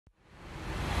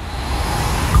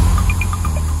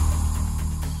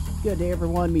good day,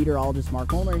 everyone. Meteorologist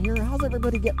Mark Molnar here. How's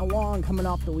everybody getting along coming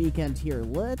off the weekend here?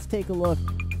 Let's take a look.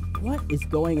 What is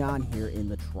going on here in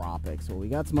the tropics? Well, we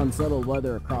got some unsettled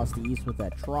weather across the east with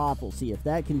that trop. We'll see if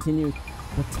that continues.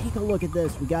 But take a look at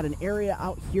this. We got an area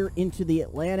out here into the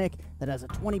Atlantic that has a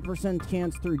 20%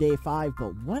 chance through day 5.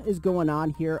 But what is going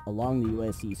on here along the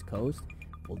U.S. East Coast?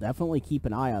 We'll definitely keep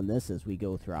an eye on this as we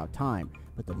go throughout time.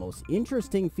 But the most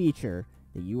interesting feature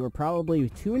that you were probably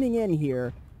tuning in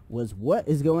here was what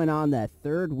is going on that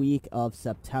third week of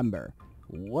September.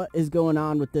 What is going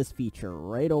on with this feature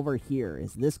right over here?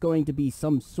 Is this going to be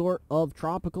some sort of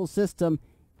tropical system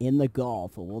in the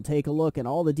Gulf? Well, we'll take a look at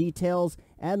all the details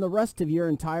and the rest of your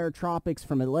entire tropics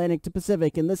from Atlantic to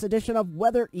Pacific in this edition of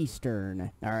Weather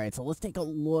Eastern. All right, so let's take a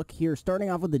look here. Starting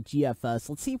off with the GFS,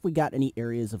 let's see if we got any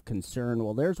areas of concern.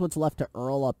 Well, there's what's left to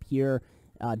Earl up here,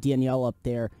 Danielle up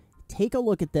there. Take a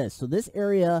look at this. So this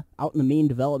area out in the main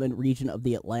development region of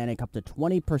the Atlantic, up to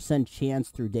 20% chance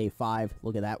through day 5.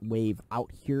 Look at that wave out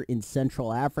here in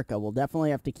Central Africa. We'll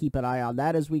definitely have to keep an eye on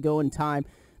that as we go in time.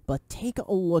 But take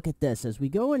a look at this as we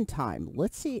go in time.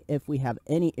 Let's see if we have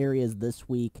any areas this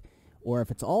week or if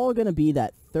it's all going to be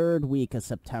that third week of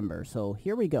September. So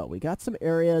here we go. We got some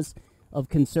areas of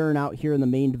concern out here in the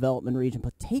main development region.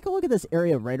 But take a look at this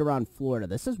area right around Florida.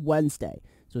 This is Wednesday.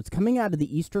 So it's coming out of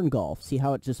the eastern Gulf. See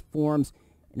how it just forms?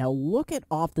 Now look at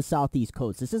off the southeast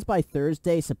coast. This is by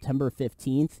Thursday, September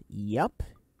 15th. Yep.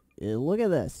 Look at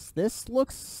this. This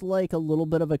looks like a little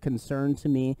bit of a concern to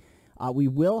me. We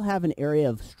will have an area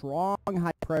of strong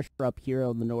high pressure up here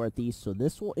on the northeast. So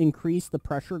this will increase the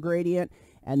pressure gradient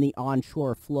and the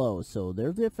onshore flow. So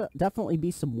there'll definitely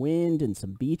be some wind and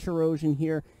some beach erosion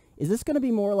here. Is this going to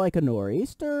be more like a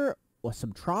nor'easter, a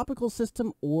subtropical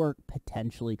system, or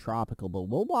potentially tropical? But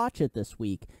we'll watch it this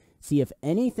week, see if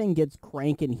anything gets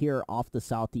cranking here off the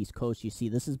southeast coast. You see,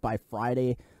 this is by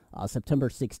Friday, September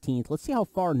 16th. Let's see how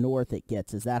far north it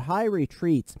gets. As that high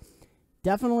retreats,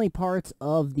 definitely parts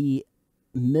of the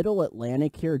middle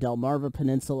Atlantic here, Delmarva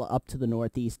Peninsula up to the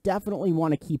northeast. Definitely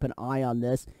want to keep an eye on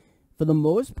this. For the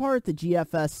most part, the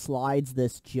GFS slides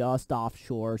this just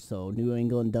offshore, so New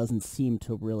England doesn't seem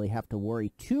to really have to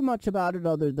worry too much about it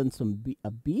other than some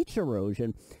beach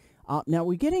erosion. Now,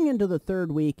 we're getting into the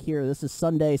third week here. This is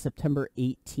Sunday, September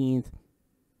 18th.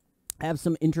 I have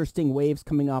some interesting waves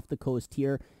coming off the coast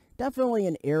here. Definitely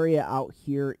an area out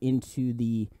here into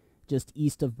the just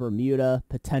east of Bermuda,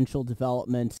 potential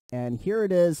development. And here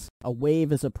it is. A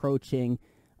wave is approaching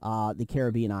the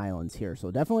Caribbean islands here. So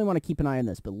definitely want to keep an eye on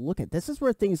this. But look at this is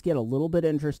where things get a little bit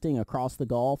interesting across the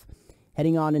Gulf,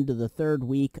 heading on into the third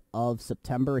week of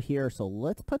September here. So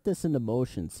let's put this into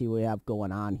motion, see what we have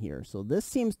going on here. So this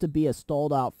seems to be a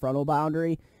stalled out frontal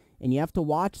boundary, and you have to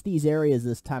watch these areas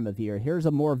this time of year. Here's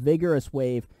a more vigorous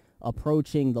wave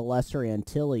approaching the Lesser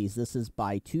Antilles. This is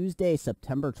by Tuesday,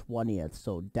 September 20th.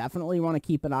 So definitely want to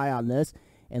keep an eye on this.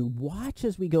 And watch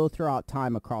as we go throughout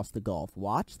time across the Gulf.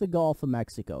 Watch the Gulf of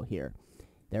Mexico here.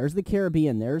 There's the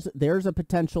Caribbean. There's a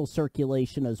potential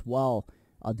circulation as well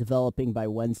developing by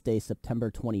Wednesday,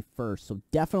 September 21st. So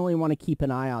definitely want to keep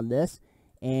an eye on this.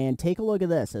 And take a look at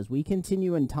this. As we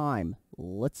continue in time,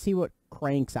 let's see what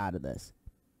cranks out of this.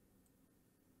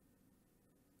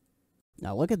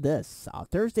 Now look at this.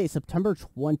 Thursday, September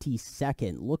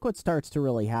 22nd. Look what starts to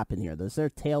really happen here. This is their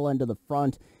tail end of the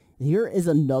front. Here is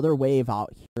another wave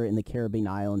out here in the Caribbean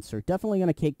islands. So definitely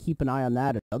going to keep an eye on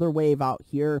that. Another wave out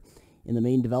here in the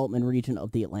main development region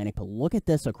of the Atlantic. But look at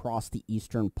this across the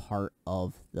eastern part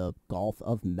of the Gulf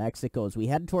of Mexico. As we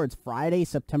head towards Friday,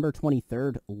 September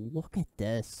 23rd, look at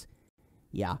this.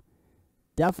 Yeah,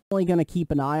 definitely going to keep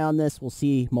an eye on this. We'll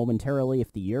see momentarily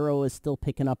if the Euro is still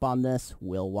picking up on this.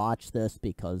 We'll watch this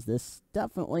because this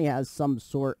definitely has some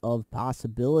sort of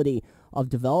possibility of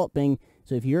developing.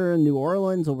 So if you're in New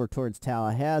Orleans over towards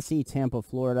Tallahassee, Tampa,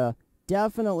 Florida,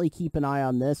 definitely keep an eye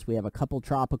on this. We have a couple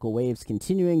tropical waves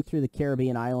continuing through the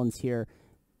Caribbean islands here.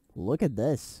 Look at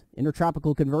this.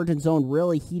 Intertropical convergence zone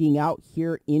really heating out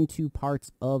here into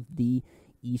parts of the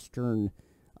eastern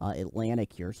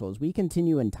Atlantic here. So as we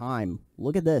continue in time,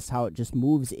 look at this, how it just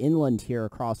moves inland here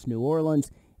across New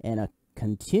Orleans, and a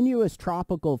continuous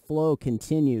tropical flow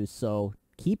continues. So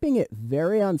keeping it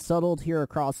very unsettled here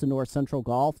across the north central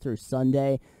Gulf through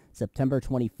Sunday, September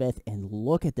 25th. And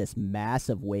look at this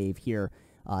massive wave here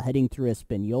heading through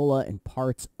Hispaniola and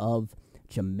parts of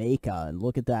Jamaica. And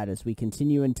look at that as we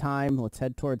continue in time. Let's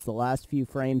head towards the last few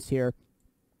frames here.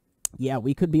 Yeah,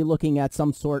 we could be looking at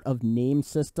some sort of name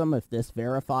system if this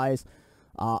verifies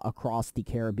across the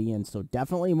Caribbean. So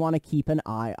definitely want to keep an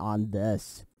eye on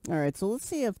this. All right, so let's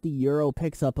see if the Euro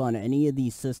picks up on any of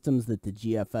these systems that the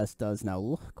GFS does. Now,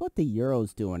 look what the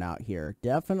Euro's doing out here.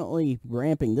 Definitely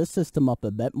ramping this system up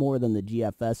a bit more than the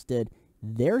GFS did.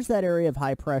 There's that area of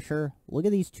high pressure. Look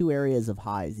at these two areas of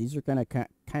highs. These are going to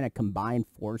kind of combine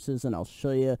forces, and I'll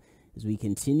show you as we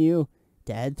continue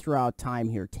to head throughout time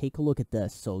here. Take a look at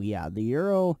this. So, yeah, the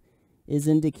Euro is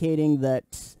indicating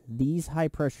that these high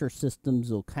pressure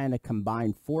systems will kind of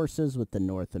combine forces with the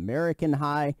North American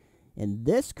high. And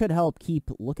this could help keep,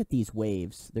 look at these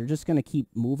waves. They're just going to keep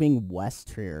moving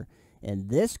west here. And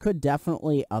this could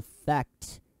definitely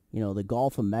affect, the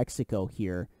Gulf of Mexico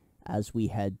here as we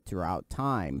head throughout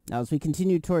time. Now, as we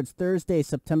continue towards Thursday,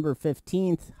 September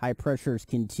 15th, high pressure is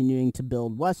continuing to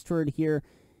build westward here.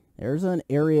 There's an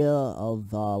area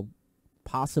of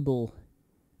possible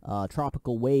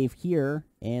tropical wave here.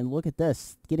 And look at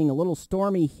this, getting a little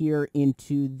stormy here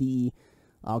into the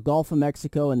Gulf of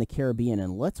Mexico and the Caribbean.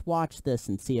 And let's watch this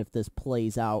and see if this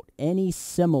plays out any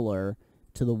similar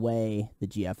to the way the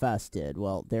GFS did.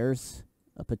 Well, there's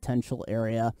a potential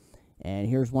area, and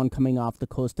here's one coming off the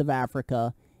coast of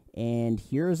Africa, and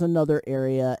here's another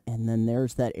area, and then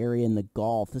there's that area in the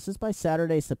Gulf. This is by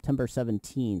Saturday, September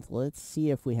 17th. Let's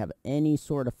see if we have any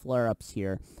sort of flare-ups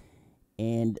here.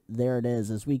 And there it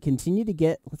is. As we continue to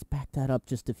get, let's back that up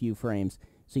just a few frames.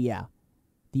 So yeah,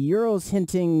 the Euro's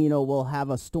hinting, we'll have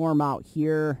a storm out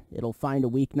here. It'll find a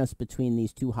weakness between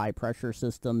these two high-pressure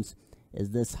systems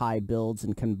as this high builds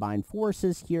and combine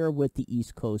forces here with the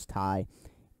East Coast high.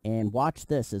 And watch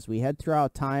this. As we head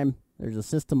throughout time, there's a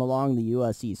system along the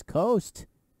U.S. East Coast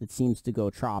that seems to go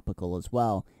tropical as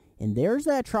well. And there's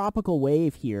that tropical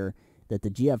wave here that the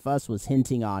GFS was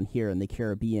hinting on here in the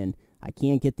Caribbean. I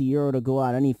can't get the Euro to go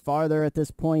out any farther at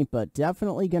this point, but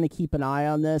definitely going to keep an eye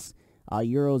on this.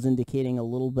 Euro's indicating a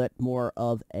little bit more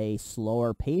of a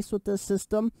slower pace with this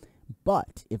system.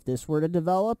 But if this were to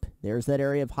develop, there's that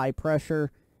area of high pressure.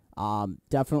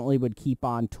 Definitely would keep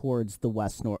on towards the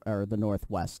the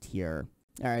northwest here.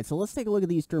 All right, so let's take a look at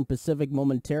the Eastern Pacific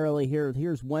momentarily here.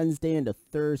 Here's Wednesday into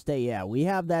Thursday. Yeah, we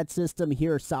have that system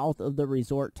here south of the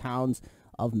resort towns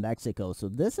of Mexico. So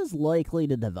this is likely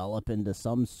to develop into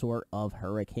some sort of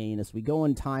hurricane. As we go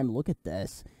in time, look at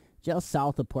this. Just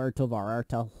south of Puerto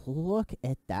Vallarta, look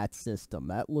at that system.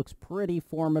 That looks pretty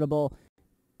formidable.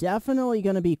 Definitely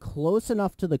going to be close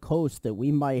enough to the coast that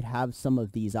we might have some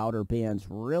of these outer bands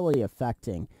really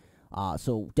affecting.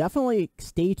 So definitely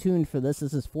stay tuned for this.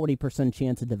 This is 40%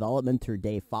 chance of development through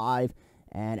day 5.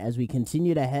 And as we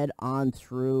continue to head on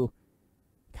through,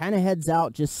 kind of heads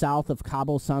out just south of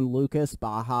Cabo San Lucas,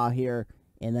 Baja here,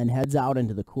 and then heads out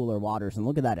into the cooler waters. And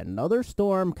look at that, another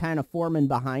storm kind of forming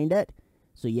behind it.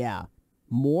 So yeah,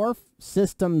 more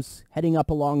systems heading up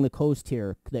along the coast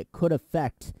here that could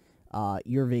affect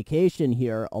your vacation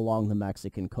here along the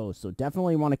Mexican coast. So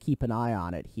definitely want to keep an eye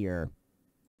on it here.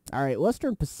 All right,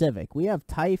 Western Pacific. We have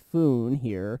Typhoon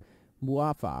here,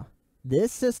 Muifa.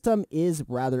 This system is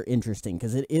rather interesting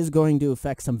because it is going to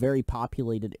affect some very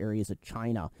populated areas of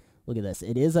China. Look at this.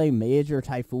 It is a major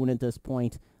typhoon at this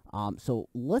point. So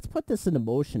let's put this into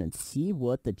motion and see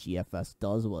what the GFS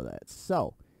does with it.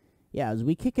 So yeah, as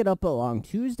we kick it up along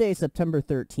Tuesday, September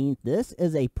 13th, this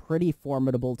is a pretty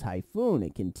formidable typhoon.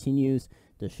 It continues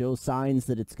to show signs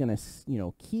that it's going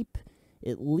to, keep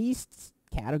at least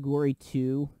Category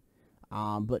 2.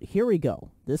 But here we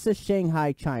go. This is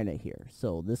Shanghai, China here.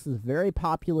 So this is a very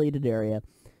populated area.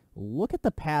 Look at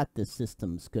the path this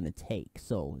system's going to take.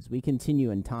 So as we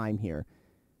continue in time here,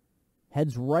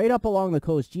 heads right up along the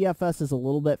coast. GFS is a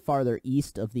little bit farther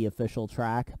east of the official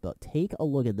track, but take a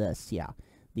look at this. Yeah.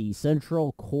 The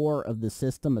central core of the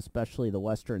system, especially the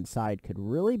western side, could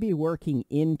really be working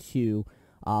into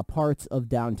parts of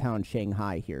downtown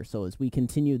Shanghai here. So as we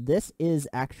continue, this is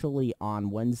actually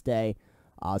on Wednesday,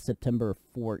 September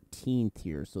 14th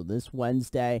here. So this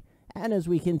Wednesday, and as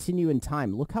we continue in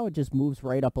time, look how it just moves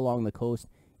right up along the coast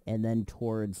and then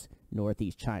towards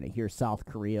northeast China. Here's South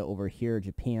Korea over here,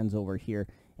 Japan's over here,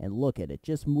 and look at it,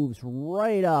 just moves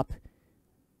right up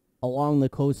along the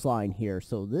coastline here.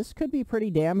 So this could be pretty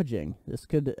damaging. This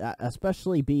could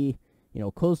especially be,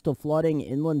 coastal flooding,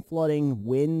 inland flooding,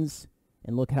 winds,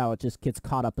 and look how it just gets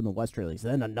caught up in the westerlies.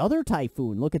 Then another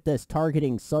typhoon. Look at this,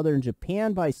 targeting southern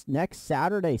Japan by next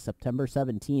Saturday, September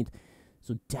 17th.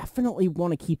 So definitely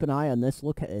want to keep an eye on this.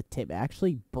 Look at it. It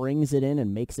actually brings it in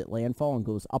and makes it landfall and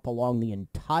goes up along the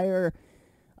entire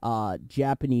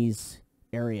Japanese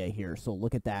area here. So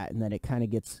look at that. And then it kind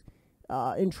of gets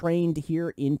entrained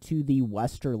here into the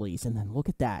westerlies. And then look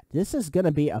at that. This is going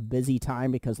to be a busy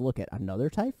time because look at another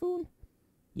typhoon.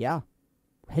 Yeah.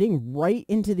 Heading right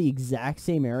into the exact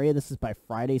same area. This is by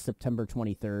Friday, September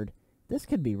 23rd. this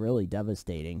could be really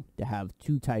devastating to have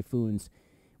 2 typhoons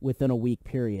within a week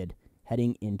period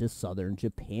heading into southern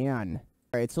Japan.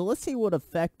 All right, so let's see what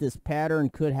effect this pattern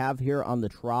could have here on the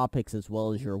tropics as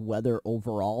well as your weather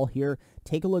overall here.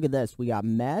 Take a look at this. We got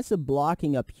massive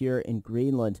blocking up here in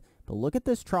Greenland, but look at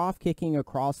this trough kicking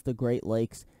across the Great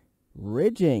Lakes.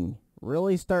 Ridging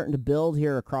really starting to build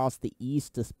here across the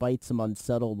east despite some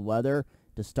unsettled weather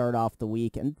to start off the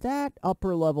week. And that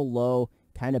upper level low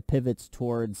kind of pivots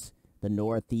towards the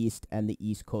northeast and the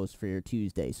east coast for your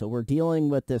Tuesday. So we're dealing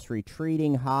with this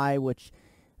retreating high, which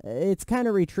it's kind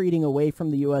of retreating away from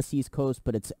the U.S. East Coast,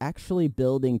 but it's actually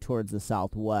building towards the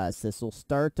southwest. This will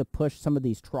start to push some of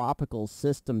these tropical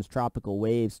systems, tropical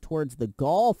waves, towards the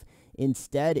Gulf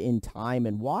instead in time.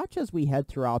 And watch as we head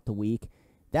throughout the week.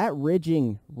 That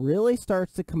ridging really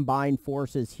starts to combine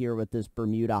forces here with this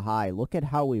Bermuda high. Look at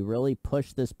how we really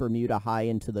push this Bermuda high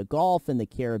into the Gulf and the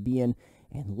Caribbean.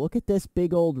 And look at this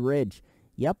big old ridge.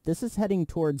 Yep, this is heading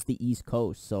towards the East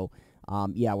Coast. So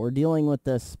yeah, we're dealing with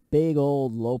this big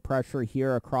old low pressure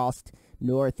here across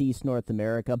northeast North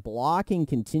America, blocking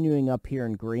continuing up here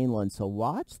in Greenland. So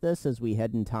watch this as we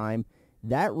head in time.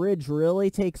 That ridge really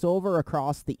takes over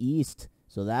across the east.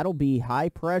 So that'll be high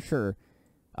pressure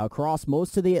across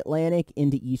most of the Atlantic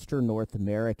into eastern North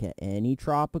America. Any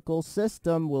tropical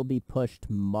system will be pushed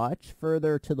much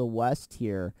further to the west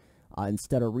here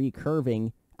instead of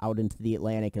recurving out into the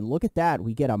Atlantic. And look at that.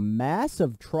 We get a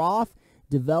massive trough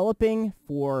developing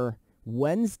for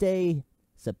Wednesday,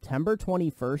 September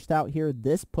 21st out here.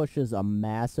 This pushes a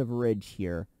massive ridge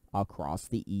here across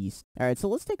the east. All right, so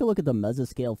let's take a look at the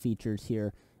mesoscale features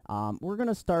here. We're going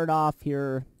to start off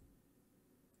here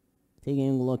taking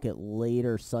a look at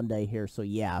later Sunday here. So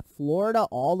yeah, Florida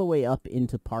all the way up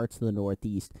into parts of the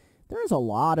northeast. There's a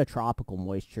lot of tropical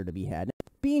moisture to be had.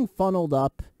 Being funneled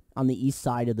up on the east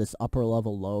side of this upper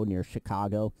level low near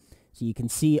Chicago. So you can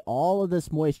see all of this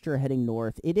moisture heading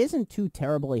north. It isn't too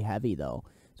terribly heavy though.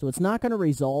 So it's not going to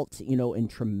result, in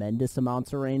tremendous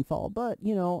amounts of rainfall, but,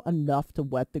 enough to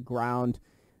wet the ground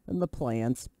and the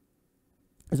plants.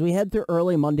 As we head through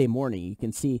early Monday morning, you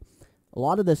can see a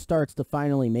lot of this starts to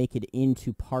finally make it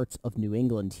into parts of New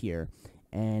England here.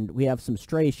 And we have some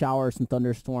stray showers and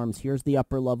thunderstorms. Here's the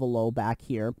upper level low back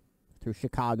here through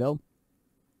Chicago.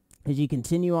 As you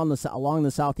continue on along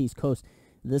the southeast coast,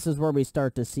 this is where we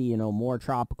start to see, more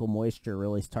tropical moisture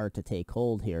really start to take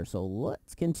hold here. So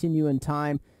let's continue in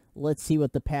time. Let's see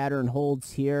what the pattern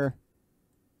holds here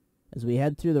as we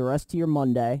head through the rest of your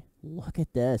Monday. Look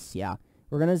at this. Yeah,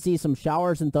 we're going to see some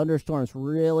showers and thunderstorms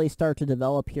really start to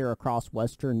develop here across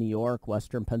western New York,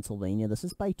 western Pennsylvania. This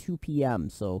is by 2 p.m.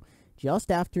 So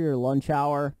just after your lunch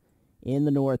hour in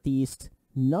the northeast.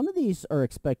 None of these are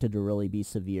expected to really be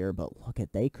severe, but look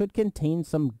at, they could contain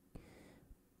some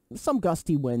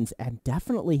gusty winds and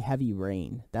definitely heavy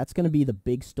rain. That's going to be the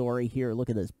big story here. Look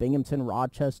at this, Binghamton,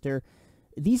 Rochester.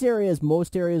 These areas,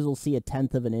 most areas will see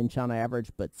 1/10 of an inch on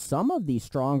average, but some of these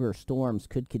stronger storms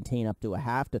could contain up to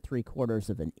 1/2 to 3/4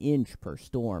 of an inch per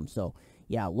storm. So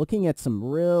yeah, looking at some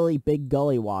really big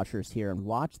gully washers here, and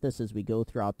watch this as we go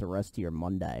throughout the rest of your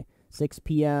Monday. 6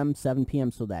 p.m., 7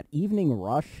 p.m., so that evening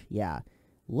rush, yeah,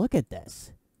 look at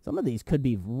this. Some of these could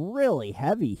be really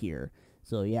heavy here.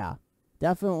 So yeah,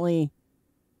 definitely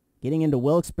getting into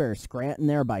Wilkes-Barre, Scranton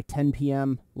there by 10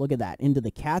 p.m. Look at that. Into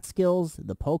the Catskills,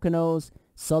 the Poconos,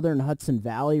 southern Hudson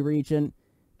Valley region,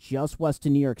 just west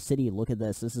of New York City. Look at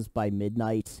this. This is by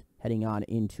midnight, heading on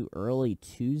into early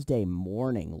Tuesday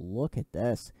morning. Look at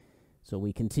this. So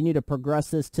we continue to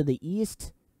progress this to the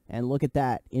east, and look at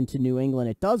that, into New England.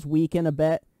 It does weaken a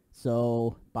bit,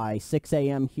 so by 6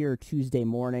 a.m. here Tuesday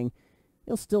morning,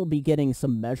 you'll still be getting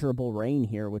some measurable rain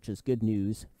here, which is good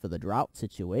news for the drought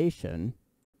situation.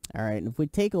 All right, and if we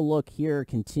take a look here,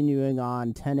 continuing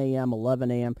on 10 a.m.,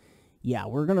 11 a.m., yeah,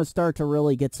 we're going to start to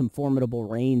really get some formidable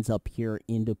rains up here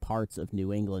into parts of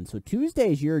New England. So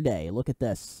Tuesday's your day. Look at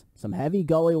this. Some heavy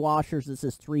gully washers. This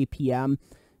is 3 p.m.,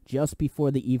 just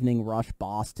before the evening rush,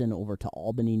 Boston over to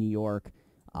Albany, New York.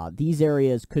 These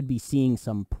areas could be seeing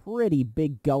some pretty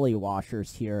big gully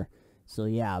washers here. So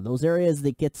yeah, those areas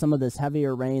that get some of this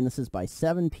heavier rain, this is by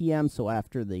 7 p.m., so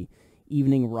after the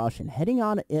evening rush, and heading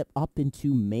on it up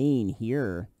into Maine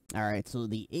here. All right, so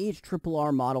the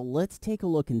HRRR model, let's take a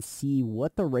look and see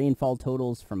what the rainfall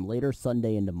totals from later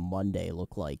Sunday into Monday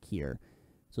look like here.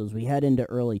 So as we head into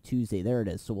early Tuesday, there it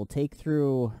is. So we'll take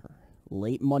through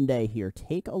late Monday here.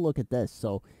 Take a look at this.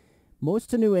 So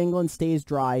most of New England stays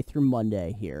dry through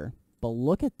Monday here. But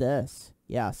look at this.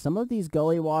 Yeah, some of these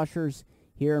gully washers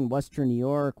here in western New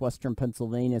York, western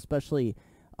Pennsylvania, especially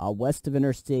west of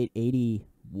Interstate 80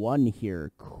 1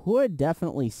 here. Could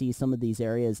definitely see some of these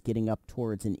areas getting up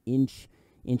towards an inch,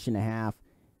 inch and a half.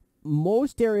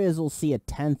 Most areas will see a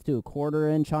 1/10 to a 1/4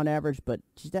 inch on average, but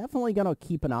definitely going to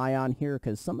keep an eye on here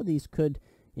because some of these could,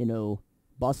 you know,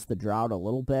 bust the drought a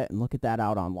little bit. And look at that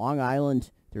out on Long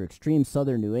Island through extreme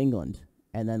southern New England.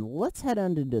 And then let's head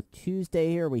on into Tuesday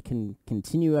here. We can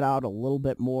continue it out a little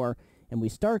bit more. And we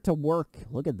start to work,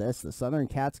 look at this, the southern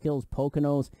Catskills,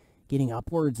 Poconos, getting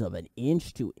upwards of an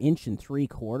inch to inch and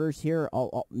 3/4 here.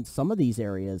 In some of these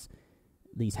areas,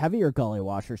 these heavier gully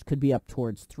washers could be up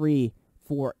towards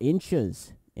 3-4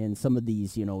 inches in some of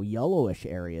these, you know, yellowish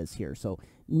areas here. So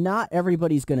not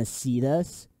everybody's going to see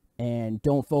this. And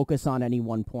don't focus on any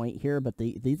one point here, but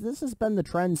this has been the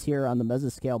trends here on the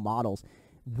mesoscale models.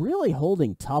 Really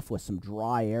holding tough with some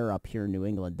dry air up here in New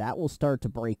England. That will start to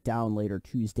break down later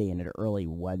Tuesday and early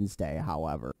Wednesday,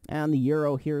 however. And the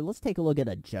euro here, let's take a look at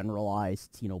a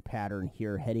generalized, you know, pattern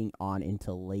here heading on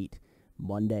into late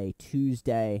Monday,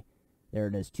 Tuesday. There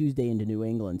it is, Tuesday into New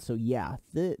England. So yeah,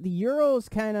 the euro's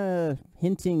kind of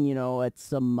hinting, you know, at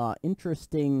some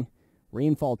interesting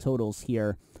rainfall totals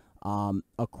here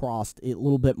across a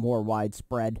little bit more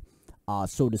widespread.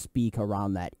 So to speak,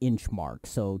 around that inch mark.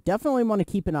 So definitely want to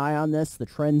keep an eye on this. The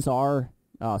trends are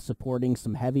supporting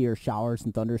some heavier showers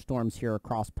and thunderstorms here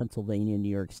across Pennsylvania and New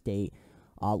York State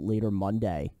later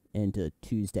Monday into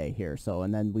Tuesday here. So,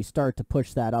 and then we start to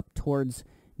push that up towards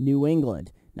New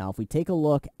England. Now, if we take a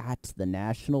look at the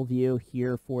national view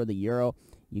here for the euro,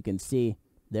 you can see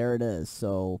there it is.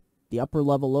 So the upper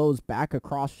level lows back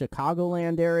across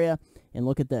Chicagoland area. And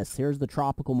look at this. Here's the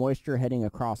tropical moisture heading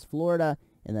across Florida.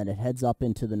 And then it heads up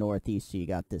into the northeast. So you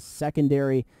got this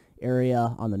secondary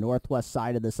area on the northwest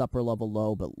side of this upper level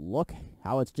low. But look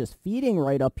how it's just feeding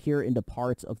right up here into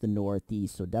parts of the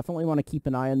northeast. So definitely want to keep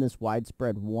an eye on this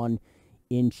widespread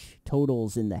 1-inch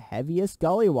totals in the heaviest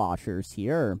gully washers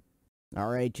here. All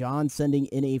right, John sending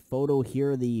in a photo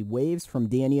here. The waves from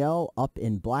Danielle up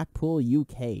in Blackpool,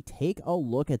 UK. Take a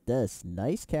look at this.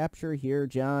 Nice capture here,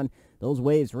 John. Those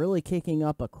waves really kicking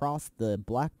up across the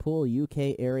Blackpool,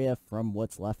 UK area from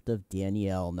what's left of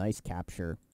Danielle. Nice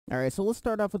capture. All right, so let's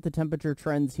start off with the temperature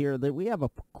trends here. That we have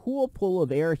a cool pull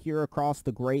of air here across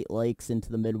the Great Lakes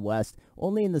into the Midwest.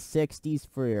 Only in the 60s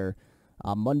for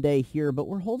Monday here, but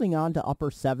we're holding on to upper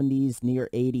 70s, near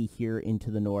 80 here into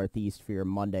the Northeast for your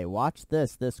Monday. Watch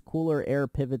this. This cooler air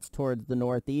pivots towards the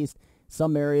Northeast.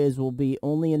 Some areas will be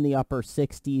only in the upper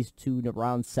 60s to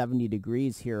around 70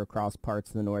 degrees here across parts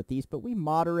of the Northeast, but we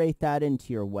moderate that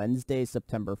into your Wednesday,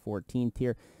 September 14th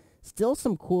here. Still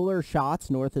some cooler shots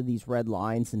north of these red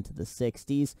lines into the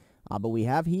 60s, but we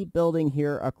have heat building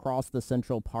here across the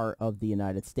central part of the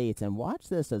United States. And watch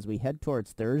this as we head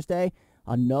towards Thursday.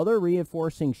 Another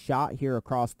reinforcing shot here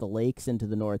across the lakes into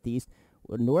the Northeast.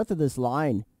 North of this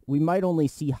line, we might only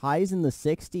see highs in the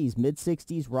 60s,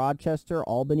 mid-60s, Rochester,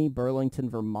 Albany, Burlington,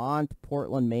 Vermont,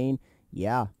 Portland, Maine.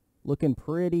 Yeah, looking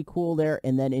pretty cool there.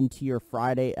 And then into your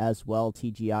Friday as well,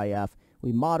 TGIF.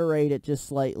 We moderate it just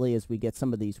slightly as we get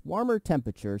some of these warmer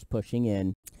temperatures pushing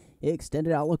in.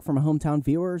 Extended outlook from hometown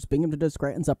viewers. Binghamton to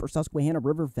Scranton's Upper Susquehanna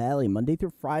River Valley, Monday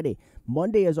through Friday.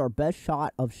 Monday is our best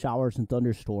shot of showers and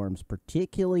thunderstorms,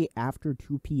 particularly after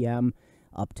 2 p.m.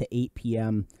 up to 8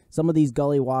 p.m. Some of these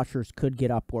gully washers could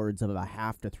get upwards of a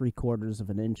 1/2 to 3/4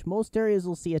 of an inch. Most areas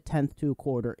will see a 1/10 to a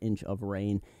 1/4 inch of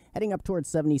rain. Heading up towards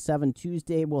 77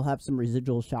 Tuesday, we'll have some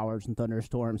residual showers and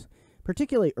thunderstorms,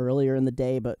 particularly earlier in the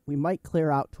day, but we might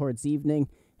clear out towards evening.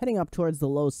 Heading up towards the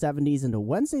low 70s into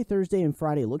Wednesday, Thursday, and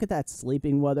Friday. Look at that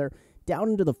sleeping weather. Down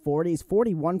into the 40s,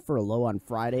 41 for a low on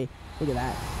Friday. Look at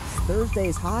that.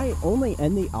 Thursday's high only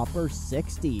in the upper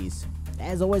 60s.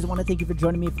 As always, I want to thank you for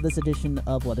joining me for this edition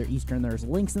of Weather Eastern. There's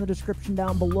links in the description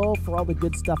down below for all the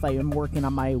good stuff. I am working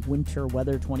on my winter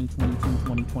weather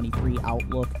 2022-2023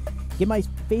 outlook. Get my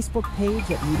Facebook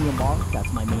page at Medium Mark.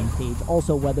 That's my main page.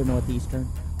 Also, Weather Northeastern.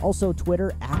 Also,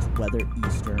 Twitter at Weather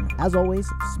Eastern. As always,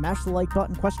 smash the like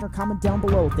button, question, or comment down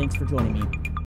below. Thanks for joining me.